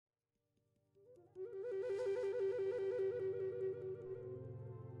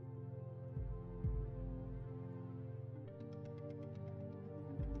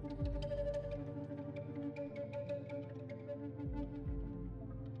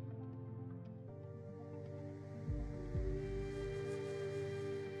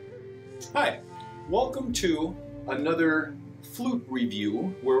Hi, welcome to another flute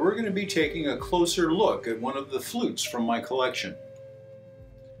review where we're going to be taking a closer look at one of the flutes from my collection.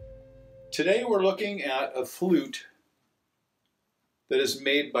 Today we're looking at a flute that is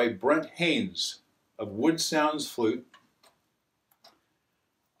made by Brent of Woodsounds Flute.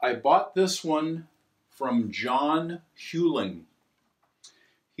 I bought this one from John Huling.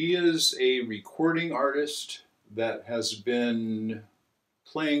 He is a recording artist that has been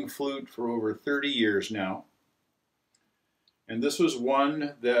playing flute for over 30 years now. And this was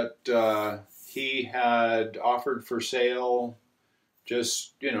one that he had offered for sale,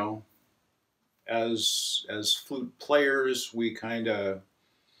 just, you know, as flute players, we kind of,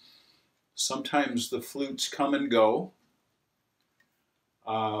 sometimes the flutes come and go.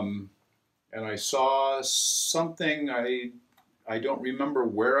 And I saw something, I don't remember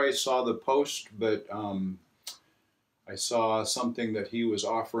where I saw the post, but I saw something that he was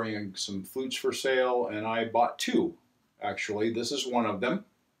offering some flutes for sale, and I bought two, actually. This is one of them.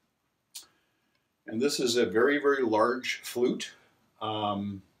 And this is a very, very large flute.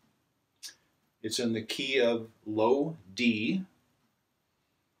 It's in the key of low D.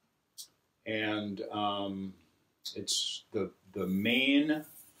 And it's the main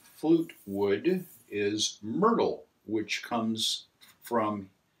flute wood is myrtle, which comes from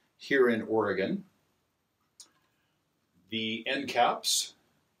here in Oregon. The end caps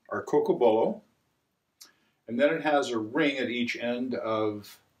are Cocobolo, and then it has a ring at each end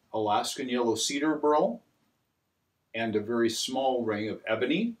of Alaskan Yellow Cedar Burl and a very small ring of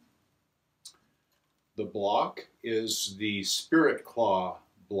Ebony. The block is the Spirit Claw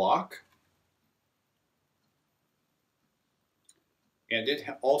block, and it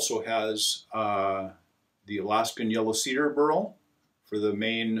also has the Alaskan Yellow Cedar Burl for the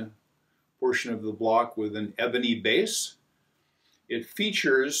main portion of the block with an ebony base. It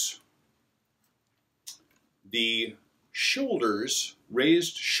features the shoulders,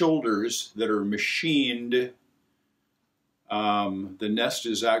 raised shoulders that are machined. The nest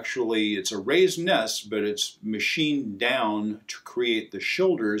is actually, it's a raised nest, but it's machined down to create the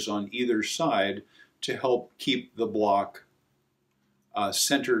shoulders on either side to help keep the block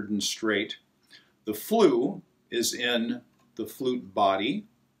centered and straight. The flue is in the flute body,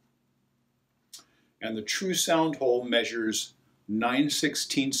 and the true sound hole measures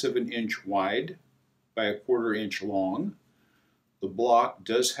 9/16 of an inch wide by a 1/4 inch long. The block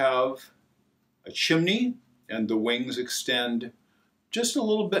does have a chimney, and the wings extend just a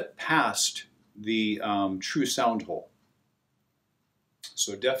little bit past the true sound hole.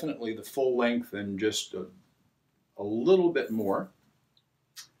 So definitely the full length and just a little bit more.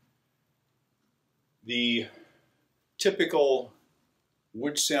 The typical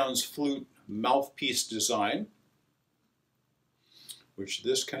Woodsounds flute mouthpiece design, which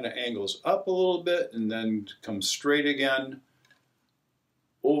this kind of angles up a little bit and then comes straight again.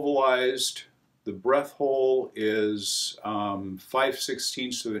 Ovalized. The breath hole is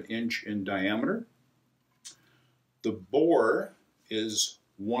 5/16 of an inch in diameter. The bore is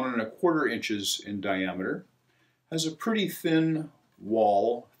 1 1/4 inches in diameter. Has a pretty thin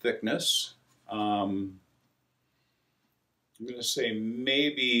wall thickness. I'm going to say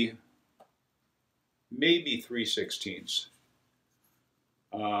maybe 3/16.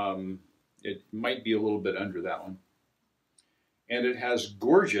 It might be a little bit under that one. And it has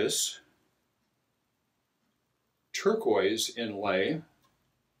gorgeous turquoise inlay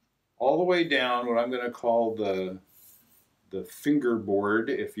all the way down what I'm going to call the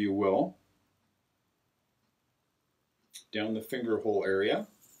fingerboard, if you will, down the finger hole area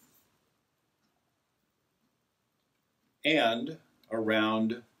and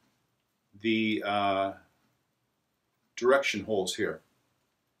around the direction holes here.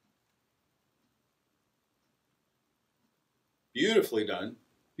 Beautifully done,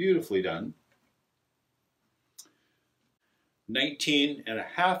 beautifully done.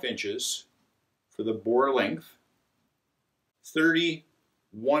 19.5 inches for the bore length,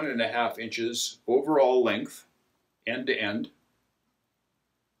 31.5 inches overall length, end to end.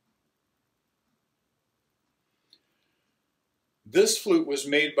 This flute was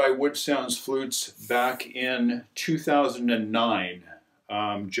made by Woodsounds Flutes back in 2009,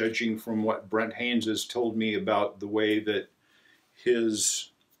 judging from what Brent has told me about the way that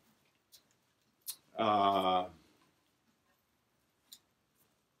his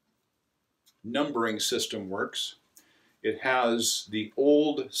numbering system works. It has the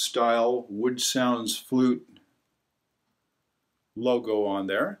old style Woodsounds Flute logo on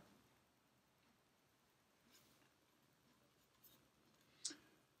there.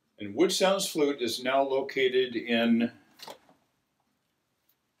 And Woodsounds Flute is now located in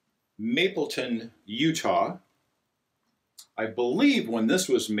Mapleton, Utah. I believe when this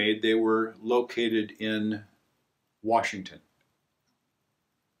was made, they were located in Washington,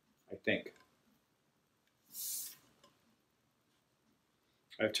 I think.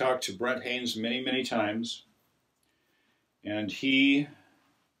 I've talked to Brent Haynes many, many times, and he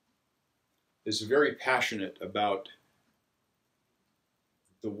is very passionate about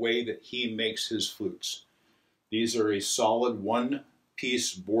the way that he makes his flutes. These are a solid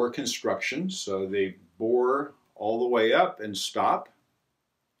one-piece bore construction, so they bore all the way up and stop.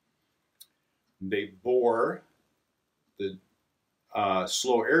 They bore the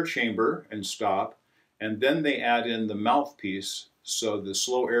slow air chamber and stop, and then they add in the mouthpiece, so the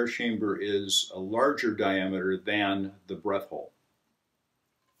slow air chamber is a larger diameter than the breath hole.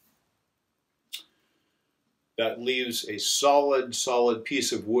 That leaves a solid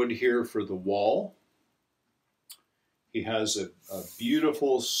piece of wood here for the wall. He has a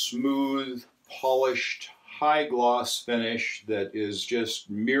beautiful, smooth, polished, high gloss finish that is just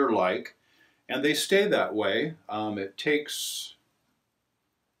mirror-like, and they stay that way. It takes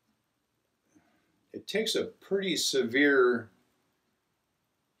a pretty severe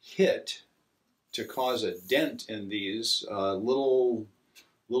hit to cause a dent in these little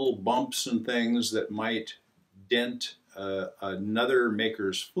bumps and things that might dent another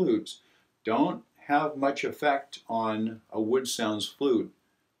maker's flutes. Don't have much effect on a Woodsounds flute,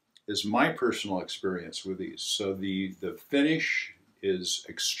 is my personal experience with these. So the finish is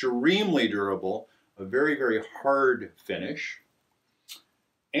extremely durable, a very, very hard finish,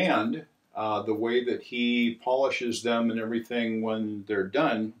 and the way that he polishes them and everything when they're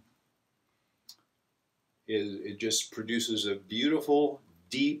done, it just produces a beautiful,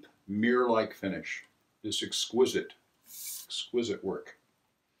 deep, mirror-like finish. Just exquisite work.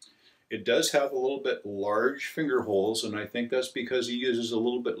 It does have a little bit large finger holes, and I think that's because he uses a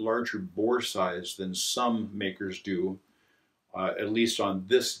little bit larger bore size than some makers do, at least on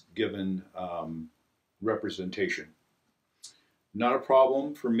this given representation. Not a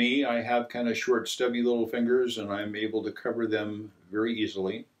problem for me. I have kind of short, stubby little fingers, and I'm able to cover them very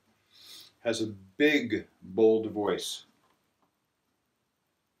easily. Has a big, bold voice.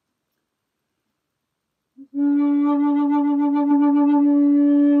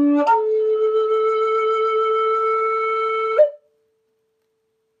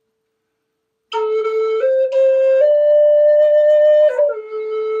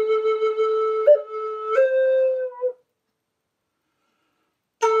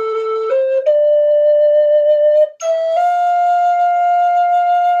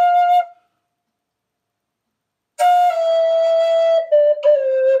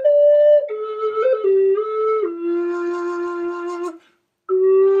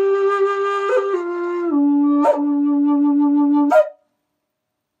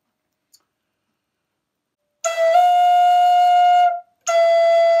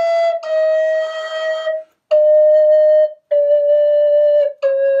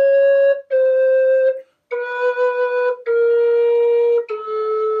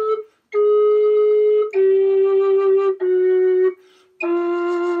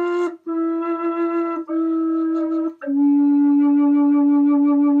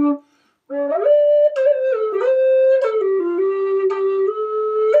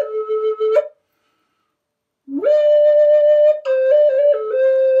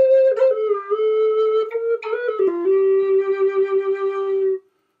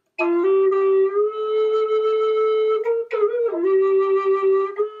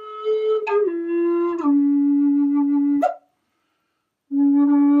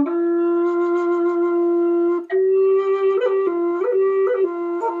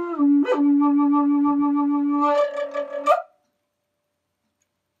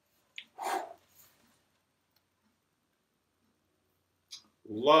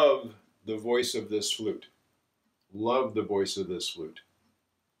 Love the voice of this flute. Love the voice of this flute.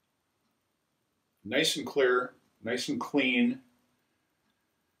 Nice and clear, nice and clean,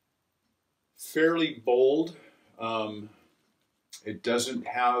 fairly bold. It doesn't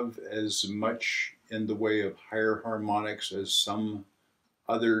have as much in the way of higher harmonics as some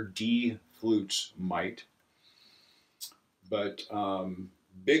other D flutes might. But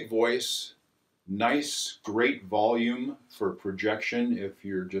big voice, nice, great volume for projection if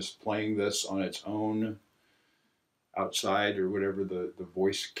you're just playing this on its own outside or whatever. The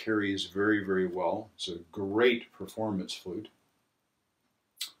voice carries very, very well. It's a great performance flute.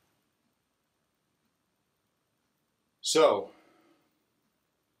 So,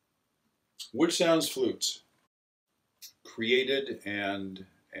 Woodsounds Flutes, created and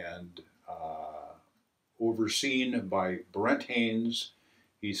overseen by Brent Haynes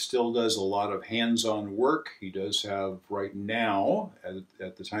He still does a lot of hands-on work. He does have right now,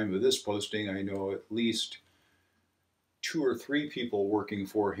 at the time of this posting, I know at least 2 or 3 people working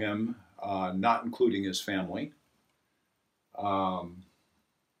for him, not including his family.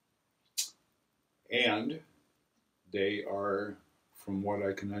 And they are, from what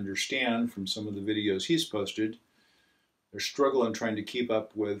I can understand from some of the videos he's posted, they're struggling trying to keep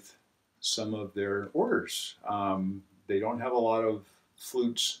up with some of their orders. They don't have a lot of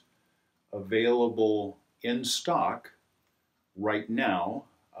flutes available in stock right now.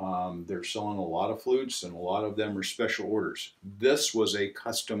 They're selling a lot of flutes, and a lot of them are special orders. This was a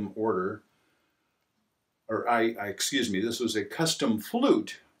custom order, or excuse me, this was a custom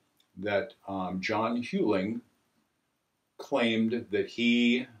flute that John Huling claimed that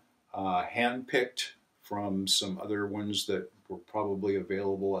he handpicked from some other ones that were probably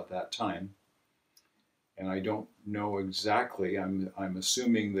available at that time. And I don't know exactly. I'm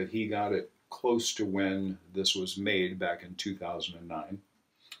assuming that he got it close to when this was made back in 2009.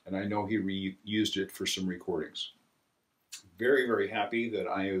 And I know he reused it for some recordings. Very, very happy that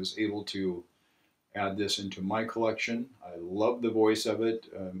I was able to add this into my collection. I love the voice of it.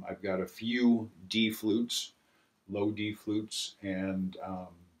 I've got a few D flutes, low D flutes, and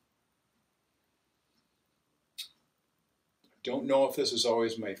don't know if this is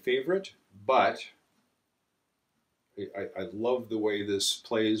always my favorite, but I love the way this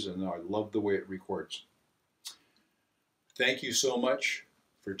plays, and I love the way it records. Thank you so much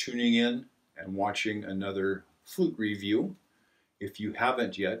for tuning in and watching another flute review. If you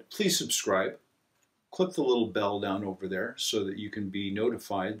haven't yet, please subscribe. Click the little bell down over there so that you can be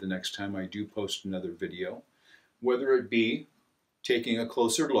notified the next time I do post another video, whether it be taking a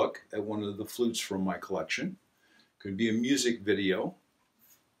closer look at one of the flutes from my collection. Could be a music video,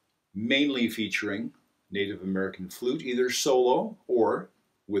 mainly featuring Native American flute, either solo or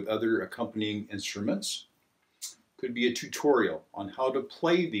with other accompanying instruments. Could be a tutorial on how to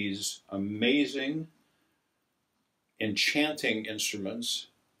play these amazing, enchanting instruments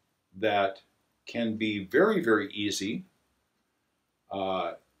that can be very, very easy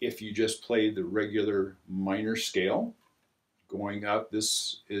if you just play the regular minor scale. Going up,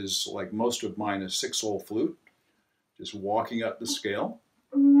 this is, like most of mine, a 6-hole flute. Just walking up the scale,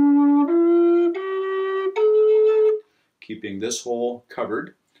 keeping this hole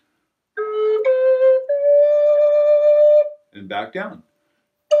covered, and back down.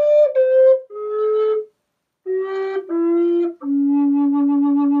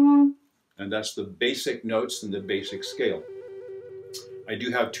 And that's the basic notes and the basic scale. I do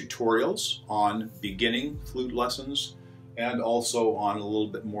have tutorials on beginning flute lessons and also on a little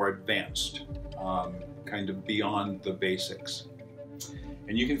bit more advanced, kind of beyond the basics.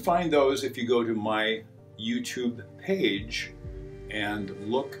 And you can find those if you go to my YouTube page and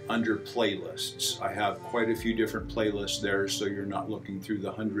look under playlists. I have quite a few different playlists there, so you're not looking through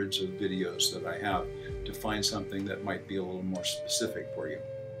the hundreds of videos that I have to find something that might be a little more specific for you.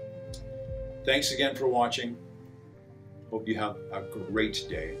 Thanks again for watching. Hope you have a great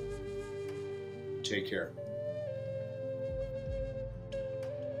day. Take care.